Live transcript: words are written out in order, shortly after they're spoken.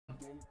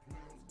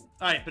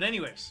Alright, but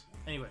anyways.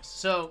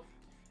 So,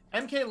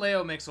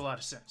 MKLeo makes a lot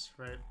of sense,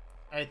 right?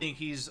 I think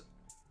he's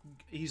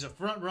a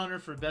front runner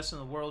for best in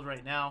the world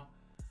right now.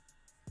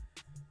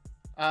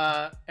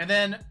 And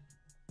then,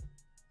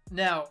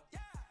 now,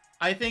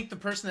 I think the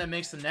person that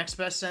makes the next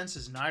best sense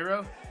is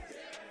Nairo.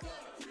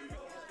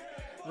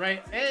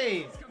 Right?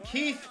 Hey,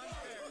 Keith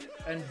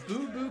and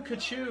Boo Boo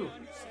Kachu.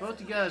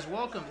 Both you guys,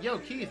 welcome. Yo,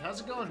 Keith, how's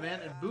it going,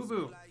 man? And Boo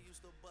Boo.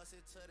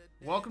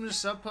 Welcome to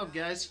Sub Pub,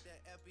 guys.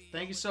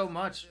 Thank you so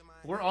much.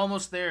 We're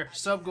almost there.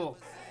 Sub goal.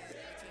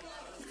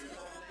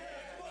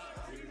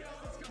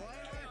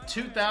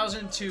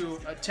 2,000 to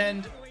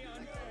attend,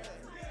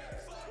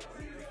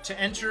 to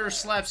enter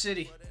Slap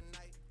City.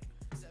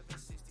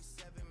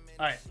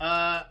 Alright,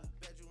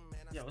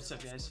 yeah, what's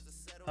up, guys?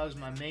 Hugs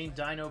my main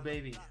dino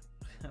baby.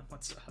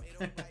 What's up?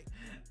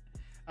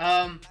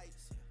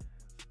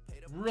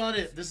 Run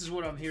it. This is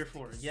what I'm here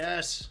for.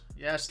 Yes,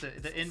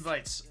 the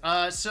invites.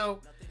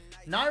 So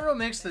Nairo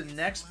makes the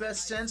next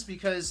best sense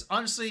because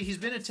honestly, he's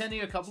been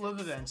attending a couple of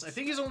events. I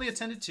think he's only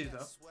attended 2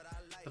 though,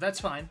 but that's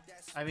fine.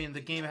 I mean,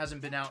 the game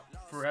hasn't been out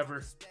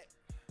forever.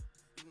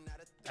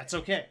 That's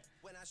okay.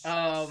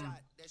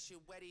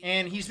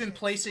 And he's been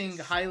placing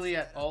highly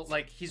at all,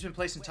 like he's been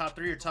placing top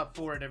 3 or top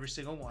 4 at every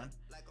single one.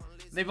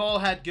 They've all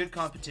had good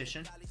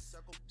competition.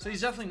 So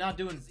he's definitely not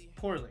doing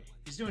poorly.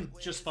 He's doing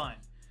just fine.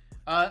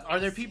 Are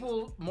there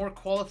people more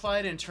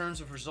qualified in terms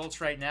of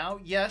results right now?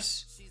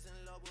 Yes.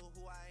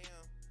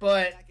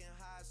 But,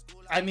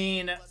 I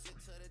mean,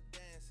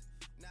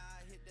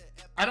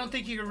 I don't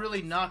think you can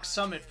really knock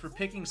Summit for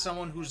picking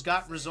someone who's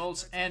got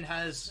results and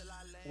has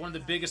one of the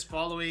biggest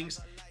followings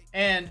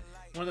and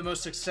one of the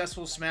most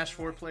successful Smash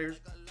 4 players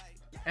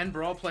and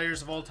Brawl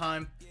players of all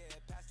time.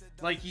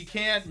 Like, you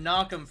can't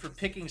knock him for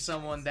picking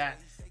someone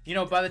that, you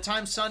know, by the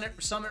time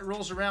Summit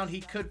rolls around,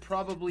 he could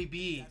probably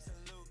be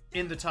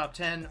in the top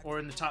 10 or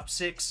in the top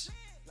 6.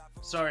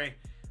 Sorry.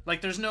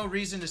 Like, there's no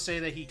reason to say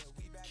that he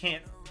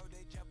can't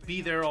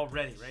be there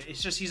already, right?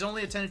 It's just he's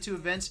only attended 2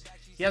 events.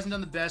 He hasn't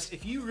done the best.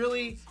 If you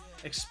really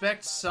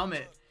expect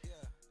Summit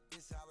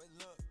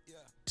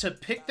to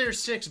pick their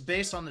 6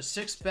 based on the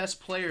 6 best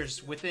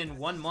players within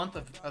 1 month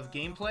of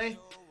gameplay,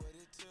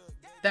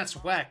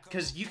 that's whack.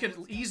 Because you could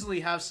easily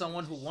have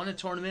someone who won a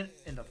tournament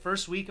in the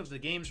first week of the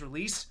game's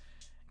release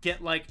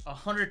get like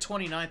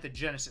 129th at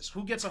Genesis.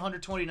 Who gets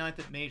 129th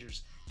at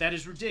Majors? That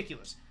is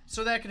ridiculous.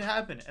 So that could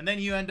happen. And then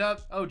you end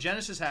up, oh,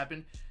 Genesis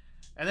happened.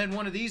 And then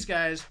one of these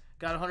guys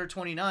got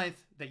 129th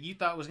that you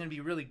thought was going to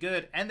be really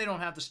good, and they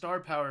don't have the star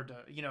power to,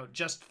 you know,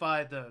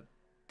 justify the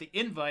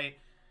invite,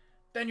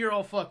 then you're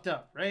all fucked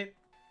up, right?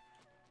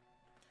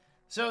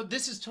 So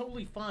this is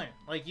totally fine.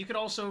 Like, you could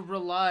also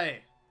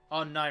rely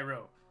on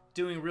Nairo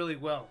doing really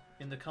well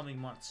in the coming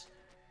months.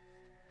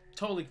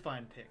 Totally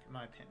fine pick, in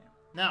my opinion.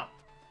 Now,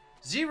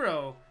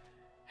 Zero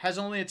has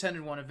only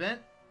attended 1 event,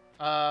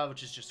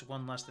 which is just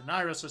 1 less than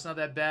Nairo, so it's not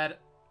that bad.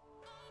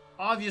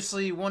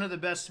 Obviously, one of the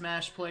best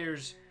Smash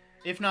players,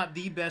 if not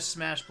the best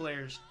Smash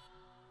players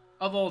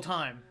of all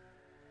time.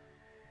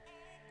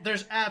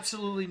 There's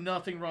absolutely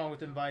nothing wrong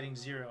with inviting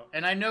Zero.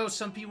 And I know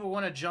some people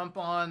want to jump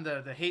on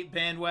the hate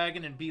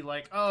bandwagon and be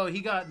like, oh,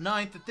 he got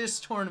 9th at this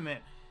tournament.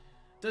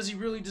 Does he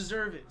really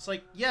deserve it? It's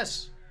like,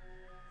 yes.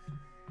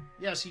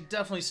 Yes, he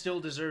definitely still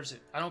deserves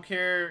it. I don't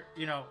care,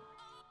 you know,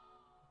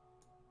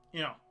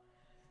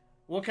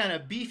 what kind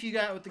of beef you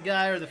got with the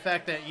guy, or the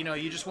fact that, you know,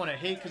 you just want to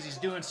hate because he's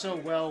doing so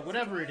well,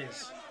 whatever it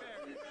is.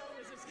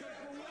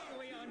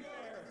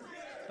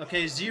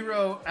 Okay,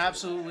 Zero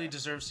absolutely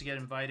deserves to get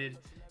invited.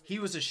 He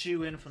was a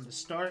shoo-in from the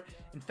start.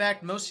 In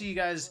fact, most of you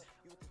guys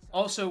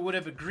also would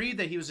have agreed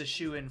that he was a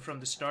shoo-in from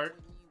the start.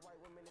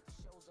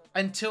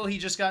 Until he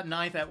just got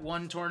 9th at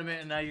 1 tournament,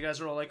 and now you guys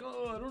are all like,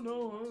 oh, I don't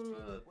know.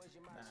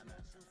 Nah.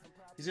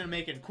 He's going to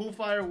make it. Cool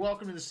Fire,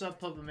 welcome to the Sub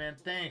Pub, man.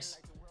 Thanks.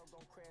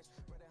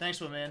 Thanks,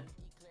 my man.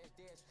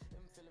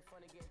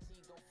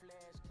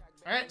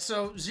 Alright,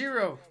 so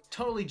Zero,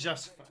 totally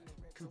justified.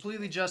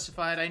 Completely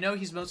justified. I know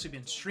he's mostly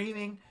been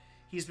streaming.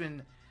 He's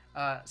been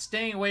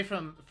staying away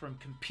from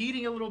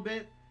competing a little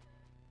bit.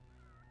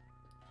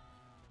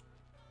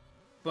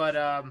 But,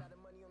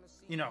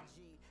 you know,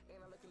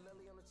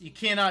 you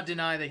cannot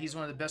deny that he's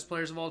one of the best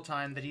players of all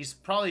time, that he's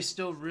probably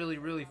still really,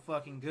 really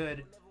fucking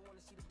good,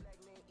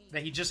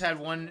 that he just had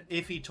 1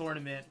 iffy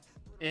tournament,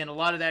 and a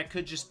lot of that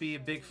could just be a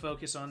big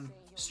focus on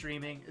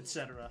streaming,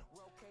 etc.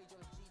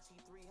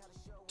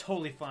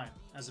 Totally fine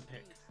as a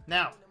pick.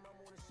 Now,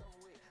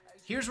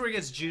 here's where it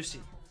gets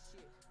juicy.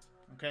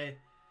 Okay?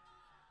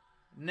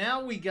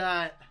 Now we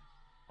got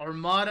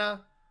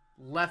Armada,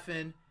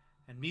 Leffen,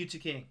 and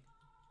Mewtwo,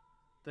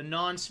 the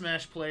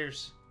non-Smash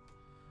players.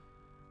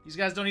 These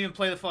guys don't even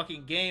play the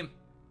fucking game.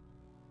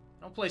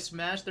 They don't play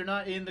Smash. They're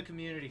not in the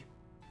community.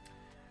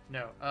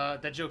 No,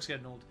 that joke's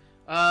getting old.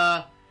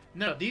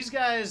 No, these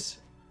guys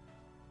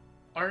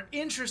are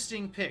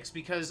interesting picks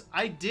because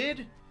I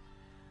did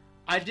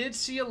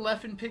see a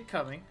Leffen pick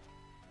coming,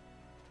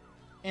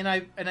 and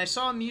I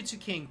saw a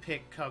Mewtwo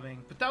pick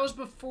coming, but that was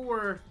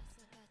before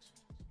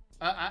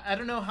I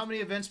don't know how many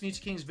events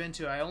Mewtwo King's been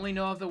to. I only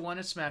know of the one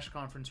at Smash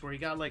Conference where he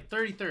got like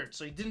 33rd,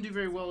 so he didn't do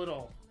very well at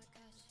all.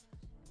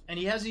 And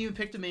he hasn't even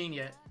picked a main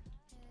yet.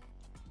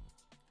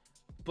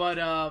 But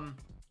I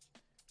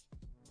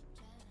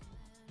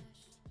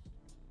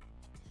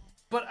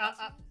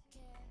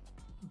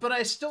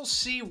still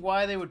see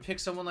why they would pick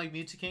someone like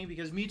Mewtwo King,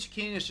 because Mewtwo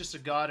King is just a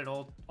god at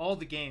all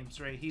the games,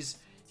 right? He's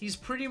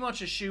pretty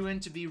much a shoo-in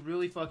to be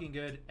really fucking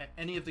good at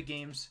any of the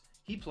games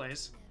he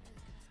plays.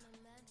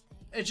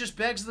 It just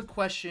begs the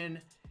question,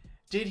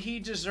 did he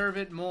deserve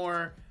it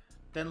more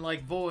than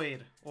like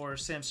Void or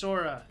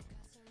Samsora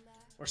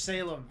or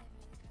Salem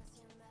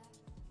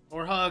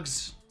or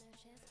Hugs?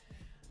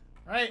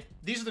 Right?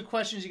 These are the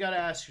questions you got to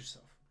ask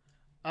yourself.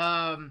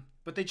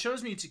 But they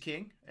chose Mewtwo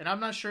King, and I'm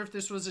not sure if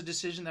this was a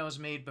decision that was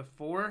made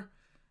before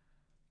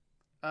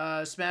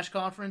Smash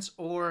Conference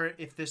or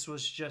if this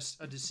was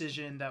just a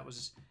decision that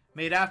was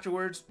made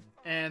afterwards,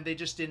 and they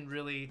just didn't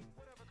really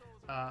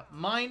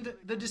mind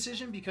the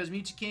decision, because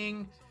Mewtwo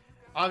King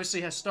obviously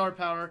has star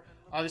power.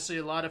 Obviously,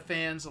 a lot of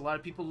fans, a lot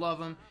of people love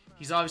him.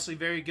 He's obviously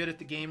very good at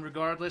the game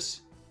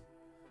regardless.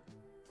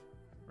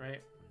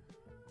 Right?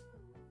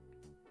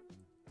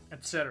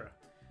 Etc.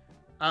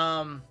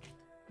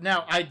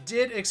 Now, I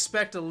did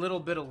expect a little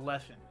bit of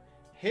Leffen.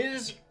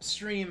 His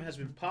stream has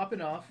been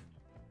popping off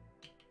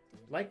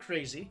like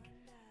crazy.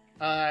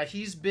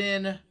 He's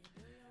been,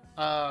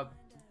 what's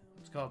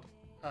it called?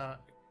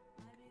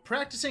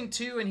 Practicing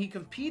too, and he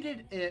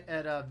competed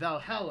at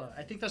Valhalla.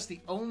 I think that's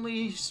the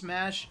only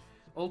Smash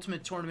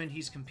Ultimate tournament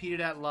he's competed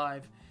at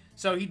live.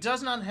 So he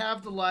does not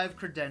have the live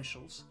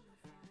credentials,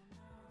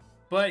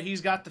 but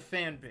he's got the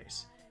fan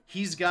base.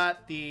 He's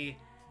got the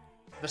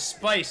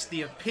spice,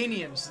 the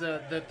opinions,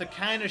 the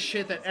kind of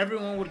shit that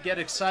everyone would get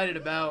excited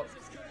about,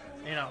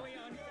 you know,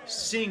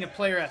 seeing a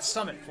player at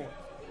Summit for.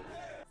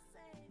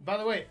 By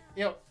the way,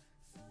 yo,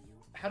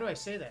 how do I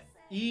say that?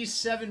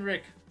 E7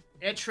 Rick,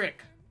 Etrick.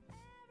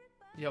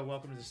 Yo,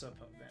 welcome to the Sub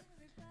Hub,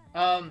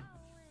 man.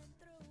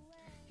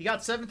 He got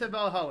 7th at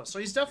Valhalla, so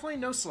he's definitely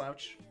no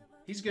slouch.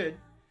 He's good.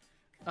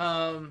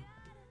 Leffen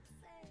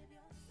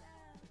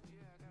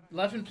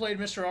played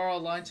Mr. R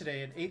online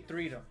today and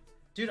 8-3'd him.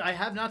 Dude, I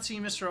have not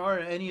seen Mr. R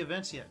at any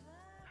events yet.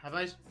 Have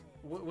I?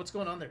 What's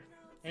going on there?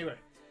 Anyway.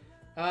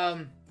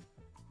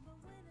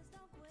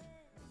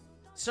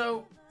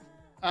 So,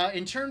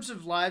 in terms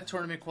of live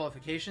tournament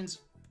qualifications,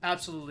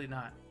 absolutely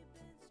not.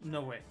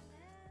 No way.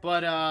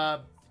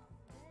 But,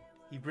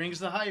 he brings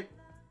the hype.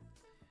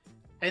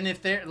 And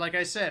if there, like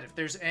I said, if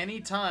there's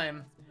any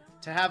time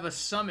to have a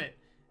Summit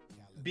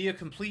be a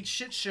complete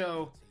shit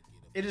show,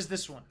 it is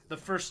this one. The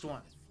first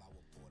one.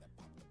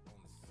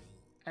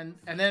 And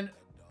then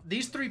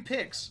these 3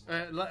 picks,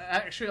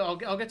 actually, I'll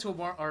get to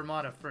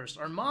Armada first.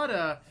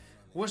 Armada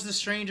was the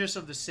strangest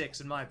of the 6,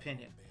 in my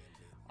opinion.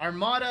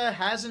 Armada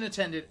hasn't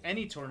attended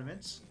any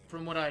tournaments,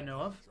 from what I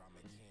know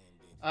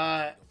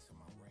of.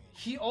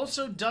 He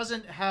also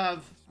doesn't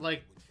have,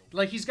 like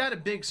he's got a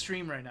big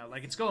stream right now.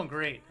 Like, it's going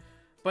great.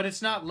 But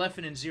it's not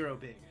Leffen and Zero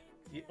big.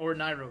 Or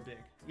Nairo big.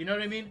 You know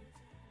what I mean?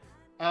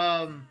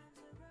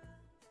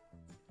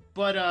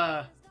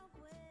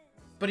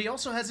 But he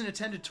also hasn't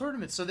attended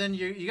tournaments. So then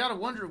you gotta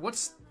wonder,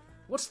 what's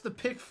the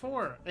pick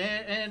for?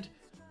 And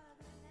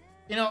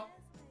you know,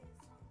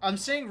 I'm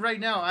saying right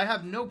now, I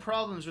have no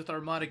problems with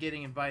Armada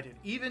getting invited,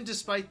 even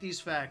despite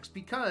these facts,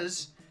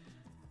 because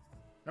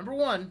number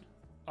one,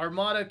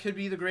 Armada could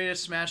be the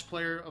greatest Smash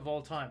player of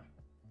all time.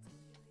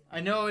 I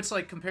know it's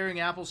like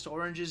comparing apples to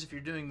oranges if you're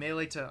doing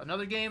Melee to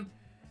another game,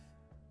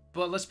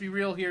 but let's be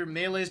real here.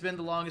 Melee's been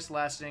the longest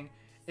lasting.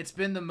 It's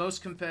been the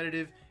most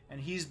competitive,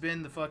 and he's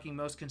been the fucking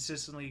most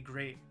consistently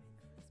great.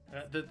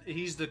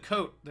 He's the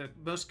coat, the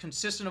most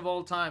consistent of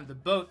all time, the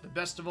boat, the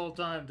best of all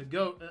time, the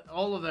GOAT,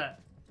 all of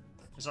that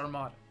is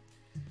Armada.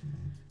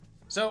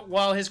 So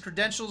while his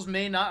credentials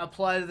may not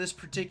apply to this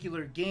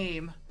particular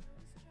game,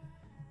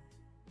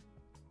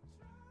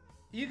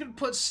 you can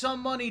put some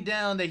money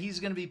down that he's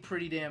going to be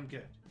pretty damn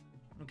good.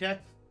 Okay?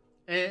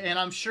 And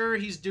I'm sure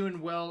he's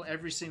doing well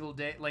every single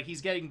day. Like,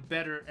 he's getting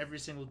better every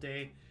single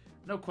day.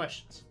 No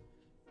questions.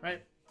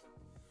 Right?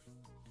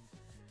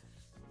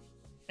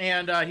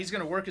 And he's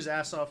going to work his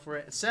ass off for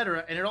it,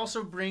 etc. And it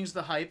also brings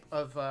the hype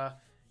of,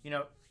 you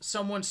know,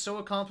 someone so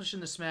accomplished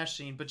in the Smash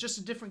scene, but just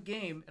a different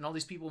game, and all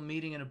these people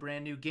meeting in a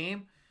brand new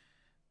game.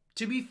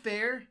 To be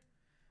fair,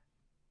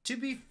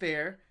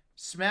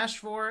 Smash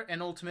 4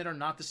 and Ultimate are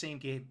not the same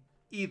game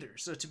either.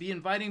 So to be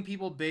inviting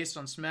people based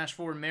on Smash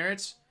 4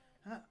 merits,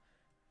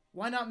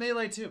 why not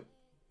Melee 2?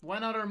 Why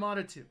not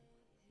Armada 2?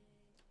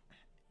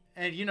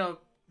 And, you know,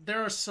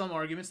 there are some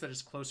arguments that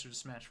it's closer to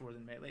Smash 4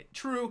 than Melee.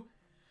 True.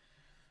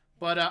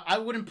 But I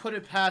wouldn't put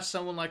it past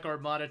someone like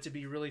Armada to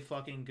be really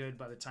fucking good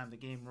by the time the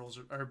game rolls,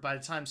 or by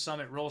the time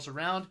Summit rolls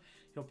around.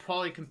 He'll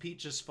probably compete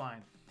just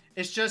fine.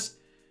 It's just,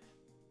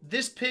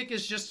 this pick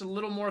is just a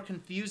little more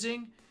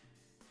confusing,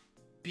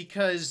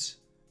 because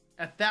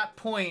at that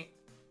point,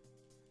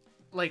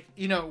 like,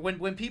 you know,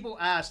 when people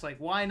ask, like,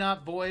 why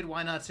not Void?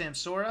 Why not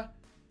Samsora?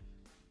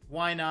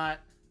 Why not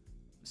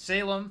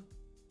Salem?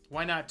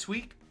 Why not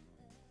Tweak?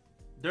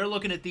 They're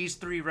looking at these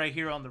three right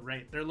here on the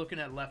right. They're looking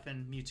at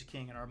Leffen, Muta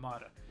King, and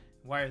Armada.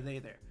 Why are they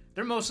there?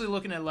 They're mostly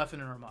looking at Leffen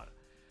and Armada.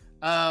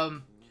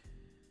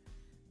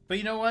 But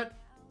you know what?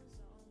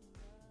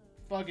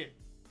 Fuck it.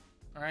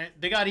 All right,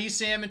 they got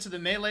ESAM into the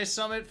Melee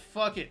Summit.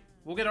 Fuck it.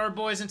 We'll get our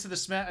boys into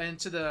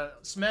the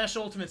Smash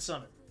Ultimate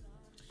Summit.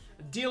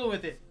 Deal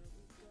with it.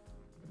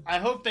 I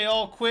hope they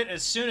all quit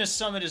as soon as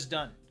Summit is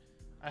done.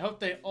 I hope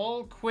they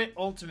all quit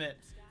Ultimate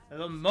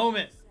the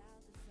moment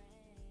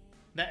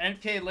that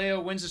NK Leo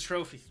wins his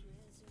trophy.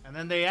 And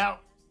then they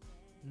out.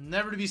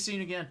 Never to be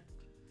seen again.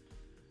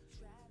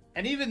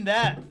 And even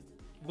that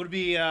would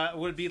be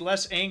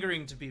less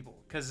angering to people,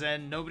 because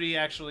then nobody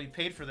actually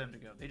paid for them to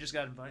go. They just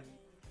got invited.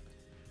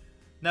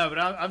 No, but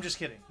I'm just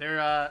kidding.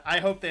 I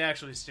hope they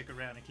actually stick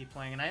around and keep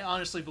playing, and I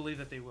honestly believe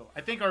that they will.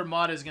 I think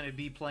Armada is going to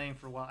be playing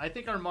for a while. I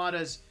think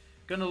Armada's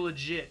going to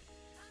legit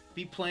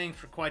be playing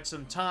for quite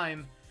some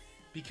time,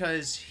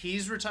 because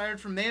he's retired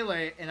from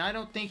Melee, and I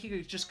don't think he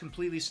could just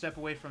completely step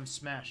away from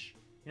Smash.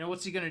 You know,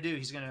 what's he going to do?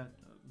 He's going to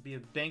be a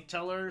bank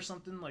teller or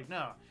something? Like,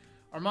 no.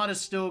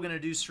 Armada's still going to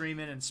do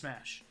streaming and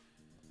Smash.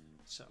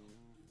 So,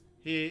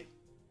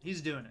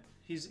 he's doing it.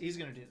 He's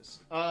going to do this.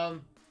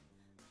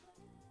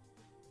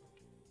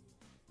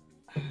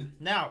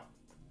 Now,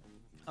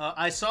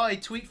 I saw a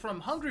tweet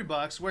from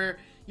Hungrybox where,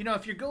 you know,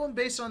 if you're going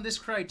based on this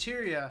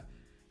criteria,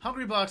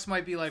 Hungrybox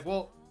might be like,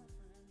 well,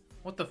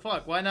 what the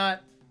fuck? Why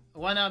not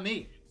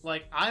me?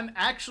 Like, I'm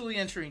actually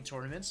entering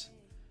tournaments.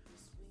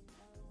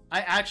 I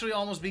actually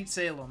almost beat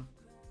Salem.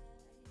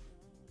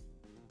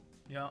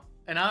 You know,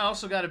 and I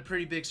also got a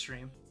pretty big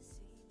stream.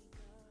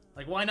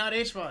 Like, why not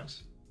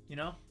HBox? You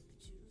know?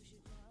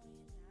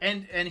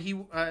 And he,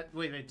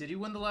 wait, did he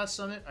win the last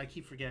summit? I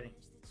keep forgetting.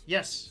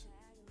 Yes.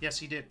 Yes,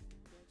 he did.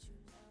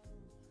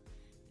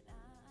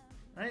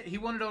 Right? He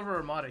won it over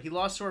Armada. He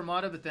lost to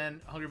Armada, but then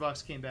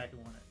Hungrybox came back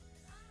and won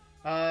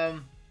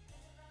it.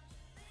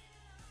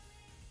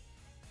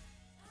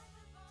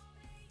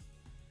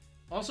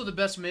 Also, the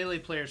best Melee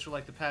players for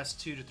like the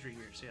past 2 to 3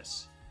 years,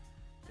 yes,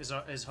 is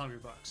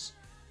Hungrybox.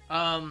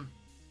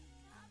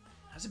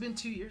 Has it been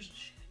 2 years?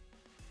 Shit.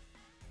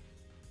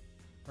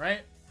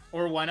 Right?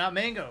 Or why not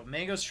Mango?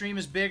 Mango's stream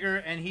is bigger,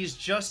 and he's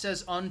just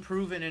as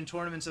unproven in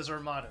tournaments as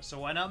Armada. So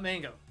why not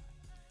Mango?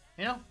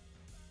 You know?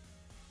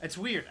 It's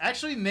weird.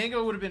 Actually,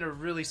 Mango would have been a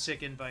really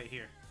sick invite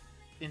here.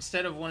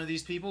 Instead of one of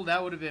these people,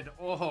 that would have been,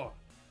 oh,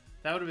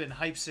 that would have been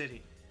Hype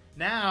City.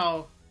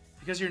 Now,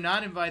 because you're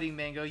not inviting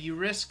Mango, you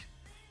risk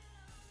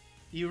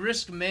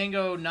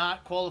Mango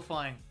not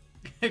qualifying.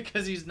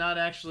 Because he's not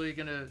actually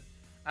going to,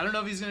 I don't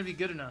know if he's going to be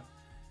good enough.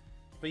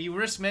 But you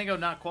risk Mango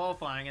not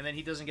qualifying, and then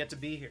he doesn't get to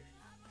be here.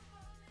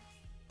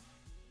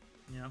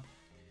 You know,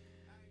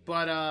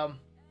 but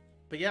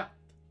yeah.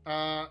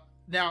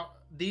 Now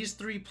these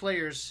three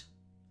players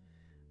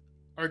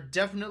are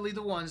definitely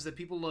the ones that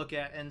people look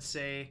at and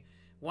say,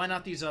 why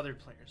not these other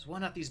players? Why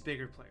not these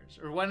bigger players?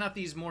 Or why not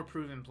these more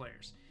proven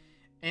players?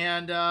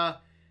 And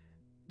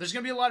there's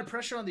gonna be a lot of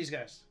pressure on these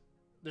guys.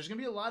 There's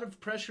gonna be a lot of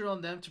pressure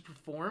on them to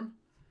perform,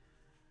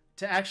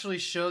 to actually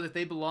show that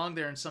they belong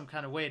there in some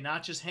kind of way,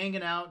 not just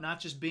hanging out, not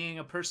just being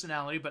a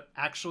personality, but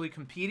actually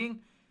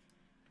competing.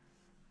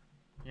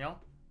 You know.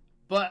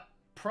 But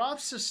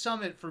props to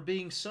Summit for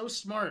being so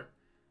smart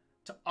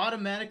to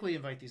automatically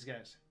invite these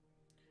guys.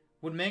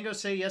 Would Mango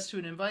say yes to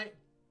an invite?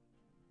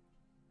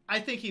 I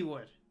think he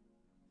would.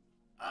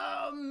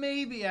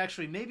 Maybe,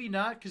 actually. Maybe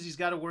not, because he's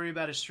got to worry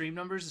about his stream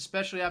numbers,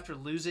 especially after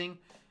losing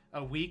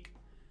a week.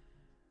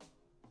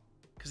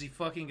 Because he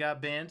fucking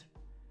got banned.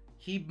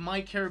 He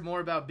might care more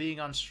about being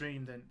on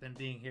stream than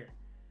being here.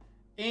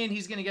 And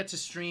he's going to get to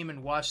stream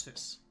and watch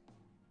this.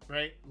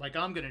 Right? Like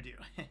I'm going to do.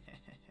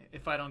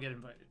 If I don't get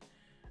invited.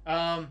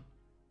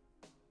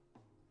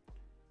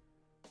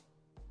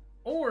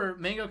 Or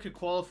Mango could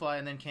qualify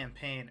and then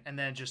campaign and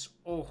then just,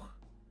 oh,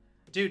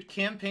 dude,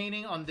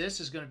 campaigning on this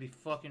is going to be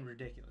fucking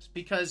ridiculous,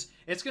 because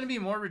it's going to be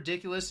more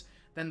ridiculous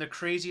than the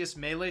craziest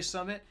Melee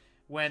Summit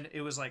when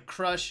it was like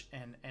Crush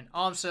and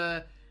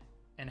AMSA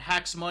and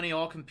Hacks Money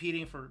all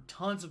competing for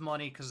tons of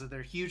money because of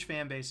their huge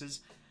fan bases.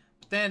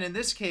 But then in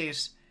this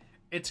case,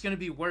 it's going to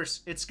be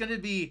worse. It's going to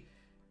be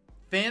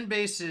fan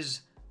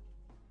bases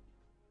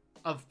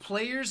of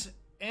players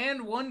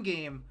and one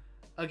game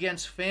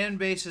against fan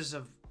bases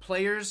of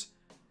players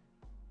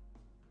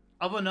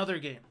of another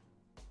game.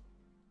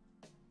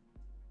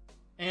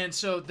 And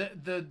so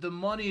the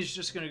money is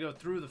just going to go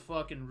through the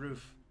fucking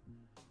roof.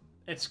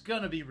 It's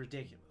going to be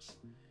ridiculous.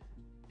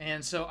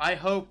 And so I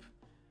hope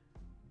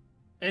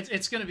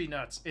it's going to be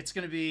nuts. It's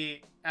going to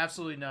be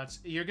absolutely nuts.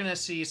 You're going to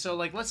see, so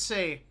like let's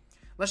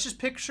just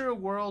picture a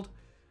world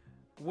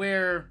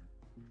where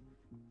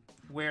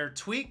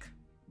Tweak,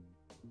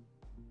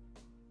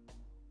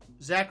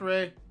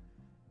 Zachary,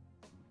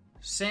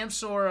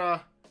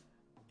 Samsora,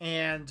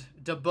 and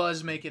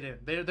DaBuzz make it in.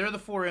 They're the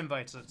 4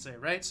 invites, let's say,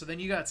 right? So then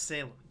you got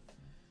Salem.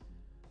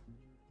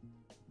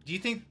 Do you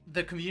think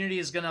the community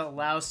is going to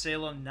allow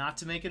Salem not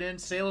to make it in?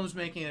 Salem's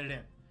making it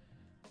in.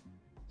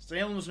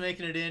 Salem's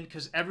making it in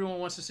because everyone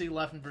wants to see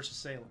Leffen versus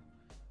Salem.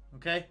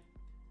 Okay?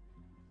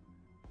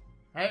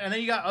 All right, and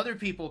then you got other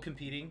people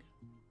competing.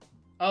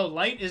 Oh,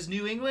 Light is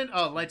New England?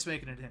 Oh, Light's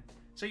making it in.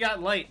 So you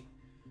got Light.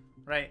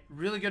 Right,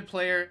 really good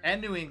player,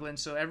 and New England,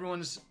 so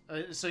everyone's...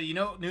 so you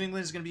know New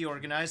England is going to be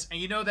organized, and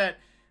you know that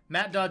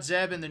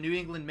Matt.Zeb and the New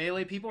England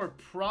Melee people are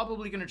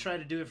probably going to try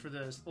to do it for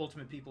the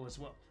Ultimate people as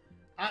well.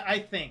 I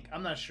think.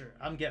 I'm not sure.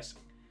 I'm guessing.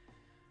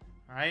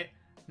 Alright?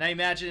 Now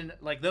imagine,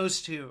 like,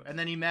 those two, and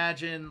then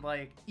imagine,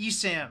 like,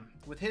 Esam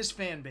with his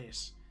fan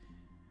base.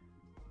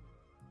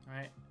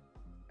 Alright?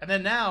 And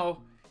then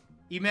now,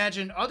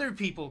 imagine other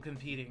people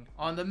competing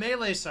on the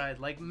Melee side,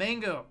 like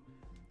Mango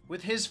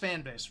with his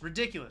fan base.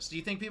 Ridiculous. Do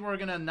you think people are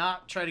going to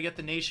not try to get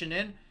the nation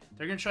in?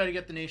 They're going to try to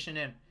get the nation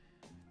in.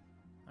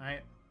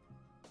 Alright?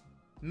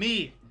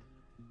 Me.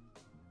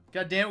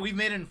 God damn it, we've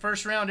made it in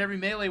first round every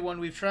Melee one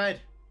we've tried.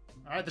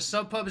 Alright, the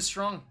sub pub is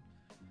strong.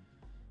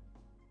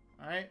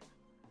 Alright?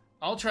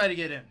 I'll try to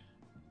get in.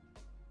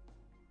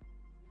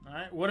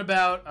 Alright, what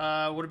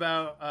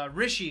about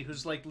Rishi,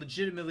 who's like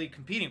legitimately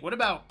competing? What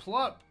about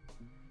Plup?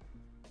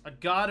 A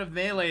god of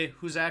Melee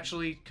who's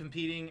actually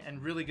competing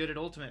and really good at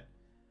Ultimate.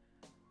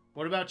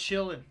 What about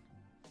Chillin?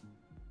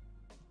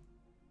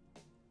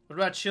 What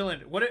about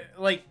Chillin? What,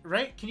 like,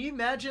 right? Can you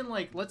imagine,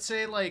 like, let's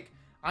say, like,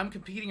 I'm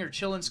competing or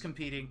Chillin's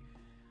competing,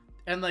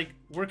 and, like,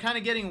 we're kind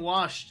of getting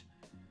washed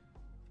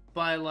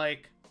by,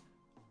 like,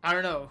 I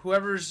don't know,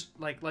 whoever's,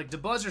 like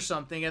DeBuzz or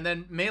something, and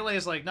then Melee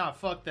is like, nah,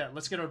 fuck that,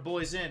 let's get our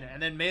boys in,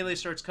 and then Melee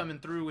starts coming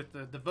through with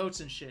the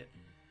votes and shit.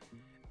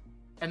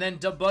 And then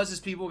DeBuzz's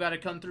people got to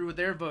come through with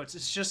their votes.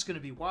 It's just going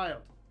to be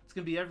wild. It's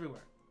going to be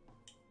everywhere.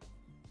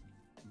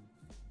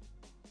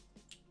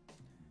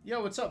 Yo,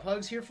 what's up?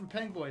 Hugs here from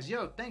Peng Boys.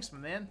 Yo, thanks, my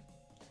man.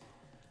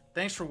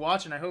 Thanks for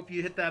watching. I hope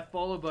you hit that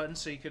follow button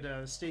so you could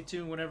stay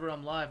tuned whenever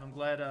I'm live. I'm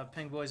glad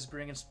Peng Boys is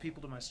bringing some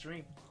people to my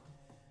stream.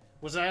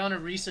 Was I on a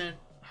recent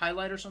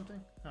highlight or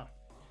something? No.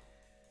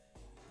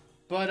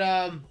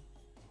 But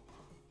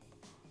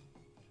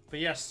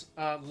yes,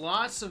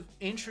 lots of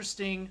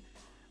interesting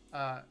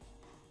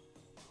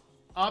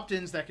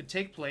opt-ins that could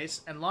take place,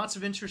 and lots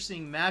of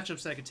interesting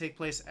matchups that could take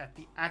place at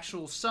the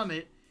actual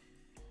summit.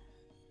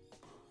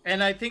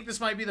 And I think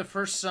this might be the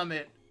first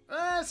summit.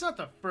 It's not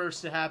the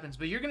first it happens,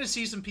 but you're going to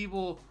see some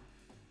people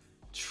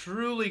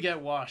truly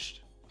get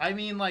washed. I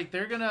mean, like,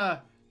 they're going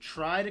to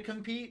try to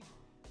compete.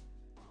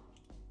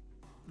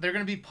 They're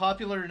going to be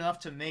popular enough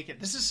to make it.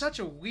 This is such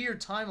a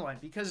weird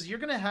timeline, because you're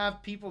going to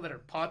have people that are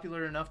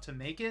popular enough to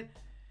make it,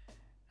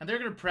 and they're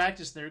going to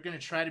practice, they're going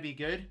to try to be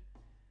good,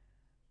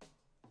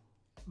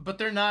 but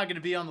they're not going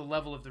to be on the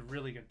level of the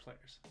really good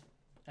players.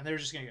 And they're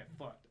just going to get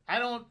fucked.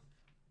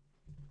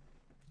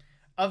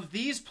 Of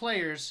these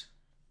players,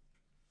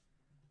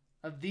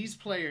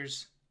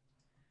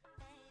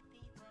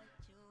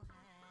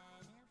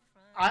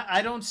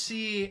 I don't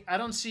see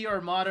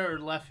Armada or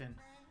Leffen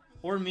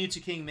or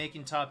Mewtwo King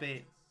making top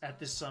 8 at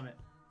this summit.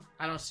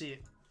 I don't see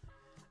it.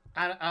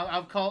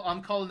 I'm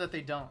calling that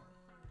they don't.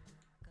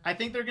 I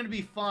think they're going to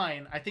be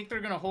fine. I think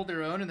they're going to hold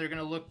their own, and they're going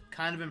to look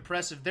kind of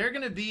impressive. They're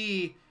going to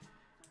be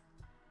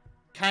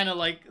kind of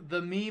like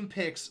the meme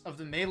picks of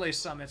the Melee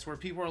summits, where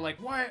people are like,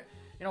 why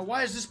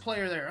is this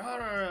player there?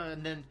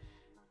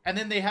 And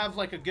then they have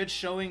like a good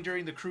showing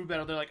during the crew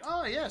battle. They're like,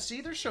 oh yeah,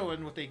 see, they're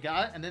showing what they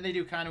got. And then they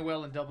do kind of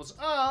well in doubles.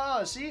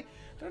 Oh, see,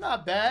 they're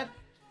not bad.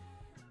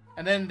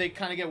 And then they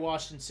kind of get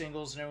washed in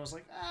singles, and everyone's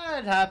like,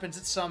 it happens.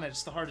 It's Summit.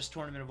 It's the hardest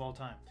tournament of all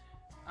time.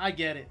 I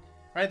get it,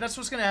 right? That's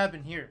what's gonna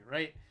happen here,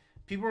 right?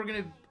 People are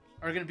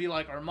gonna be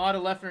like, Armada,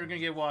 Leffen are gonna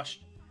get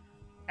washed,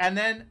 and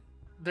then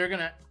they're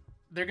gonna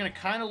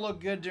kind of look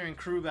good during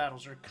crew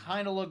battles, or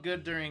kind of look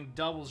good during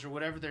doubles, or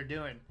whatever they're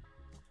doing.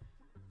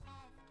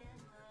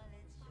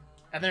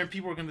 And then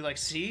people are going to be like,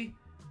 see?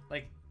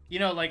 Like, you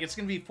know, like, it's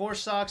going to be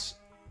 4Stocks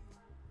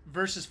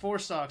versus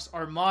 4Stocks.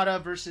 Armada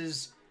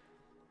versus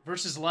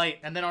Light.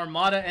 And then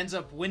Armada ends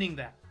up winning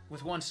that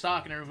with one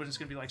stock. And everybody's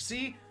going to be like,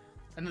 see?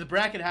 And then the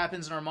bracket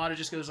happens and Armada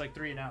just goes like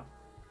 3 and out.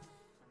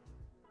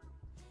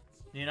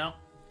 You know?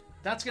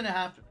 That's going to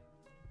happen.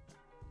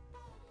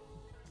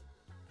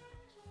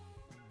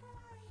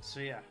 So,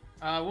 yeah.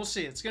 We'll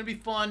see. It's going to be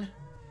fun.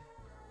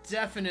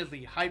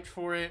 Definitely hyped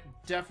for it.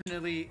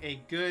 Definitely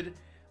a good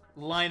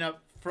lineup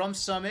from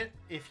Summit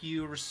if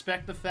you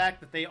respect the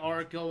fact that they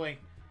are going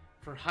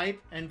for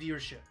hype and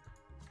viewership.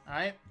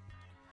 Alright?